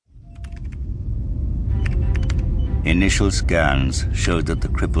Initial scans showed that the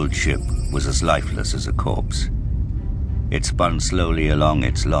crippled ship was as lifeless as a corpse. It spun slowly along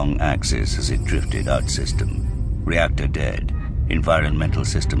its long axis as it drifted out-system. Reactor dead. Environmental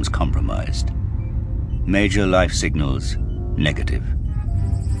systems compromised. Major life signals negative.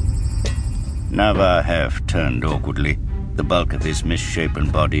 Navar Hef turned awkwardly, the bulk of his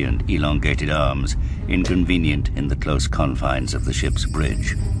misshapen body and elongated arms inconvenient in the close confines of the ship's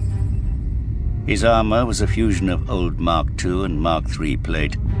bridge. His armor was a fusion of old Mark II and Mark III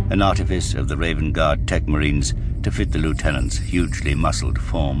plate, an artifice of the Raven Guard Tech Marines to fit the lieutenant's hugely muscled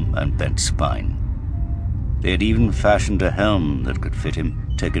form and bent spine. They had even fashioned a helm that could fit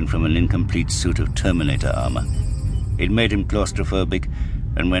him, taken from an incomplete suit of Terminator armor. It made him claustrophobic,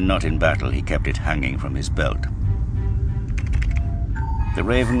 and when not in battle, he kept it hanging from his belt. The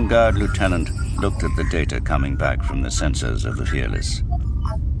Raven Guard lieutenant looked at the data coming back from the sensors of the Fearless.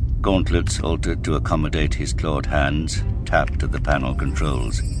 Gauntlets altered to accommodate his clawed hands tapped at the panel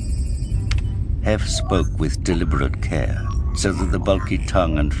controls. Hef spoke with deliberate care, so that the bulky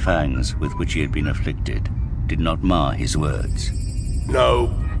tongue and fangs with which he had been afflicted did not mar his words. No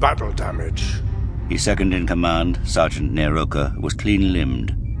battle damage. His second-in-command, Sergeant Neroka, was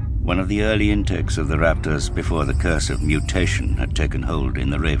clean-limbed, one of the early intakes of the Raptors before the curse of mutation had taken hold in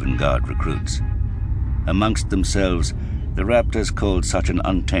the Raven Guard recruits. Amongst themselves, the Raptors called such an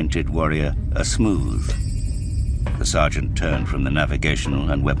untainted warrior a smooth. The sergeant turned from the navigational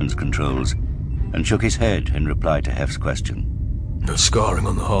and weapons controls and shook his head in reply to Hef's question. No scarring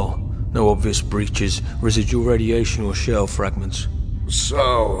on the hull, no obvious breaches, residual radiation or shell fragments.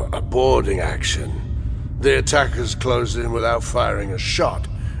 So, a boarding action. The attackers closed in without firing a shot,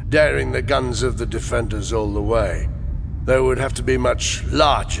 daring the guns of the defenders all the way. They would have to be much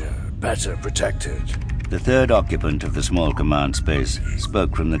larger, better protected. The third occupant of the small command space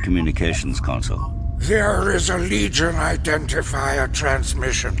spoke from the communications console. There is a Legion identifier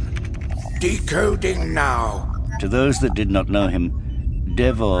transmission. Decoding now. To those that did not know him,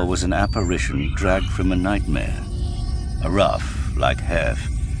 Devor was an apparition dragged from a nightmare. A rough, like Hef,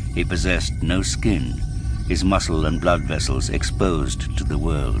 he possessed no skin, his muscle and blood vessels exposed to the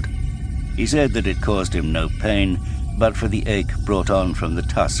world. He said that it caused him no pain, but for the ache brought on from the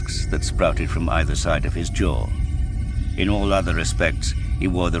tusks that sprouted from either side of his jaw. In all other respects, he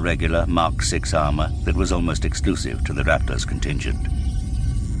wore the regular Mark VI armor that was almost exclusive to the Raptors contingent.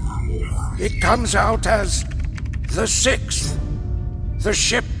 It comes out as the Sixth. The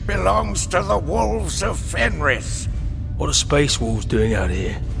ship belongs to the Wolves of Fenris. What are Space Wolves doing out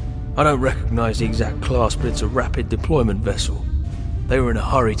here? I don't recognize the exact class, but it's a rapid deployment vessel. They were in a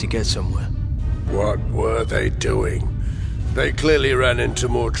hurry to get somewhere. What were they doing? They clearly ran into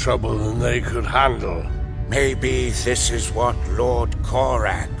more trouble than they could handle. Maybe this is what Lord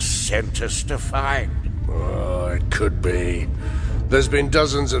Korax sent us to find. Oh, it could be. There's been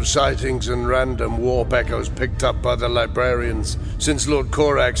dozens of sightings and random warp echoes picked up by the librarians since Lord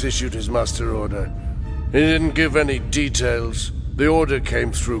Korax issued his master order. He didn't give any details. The order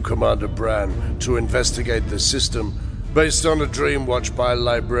came through Commander Bran to investigate the system based on a dream watched by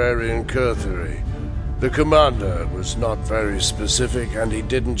librarian Kurthery. The commander was not very specific and he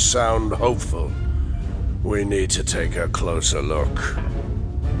didn't sound hopeful. We need to take a closer look.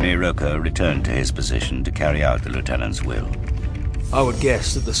 Neroka returned to his position to carry out the lieutenant's will. I would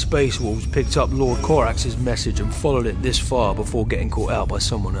guess that the Space Wolves picked up Lord Korax's message and followed it this far before getting caught out by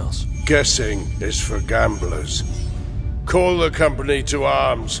someone else. Guessing is for gamblers. Call the company to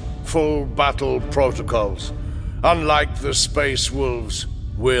arms. Full battle protocols. Unlike the Space Wolves,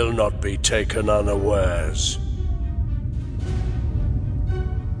 we'll not be taken unawares.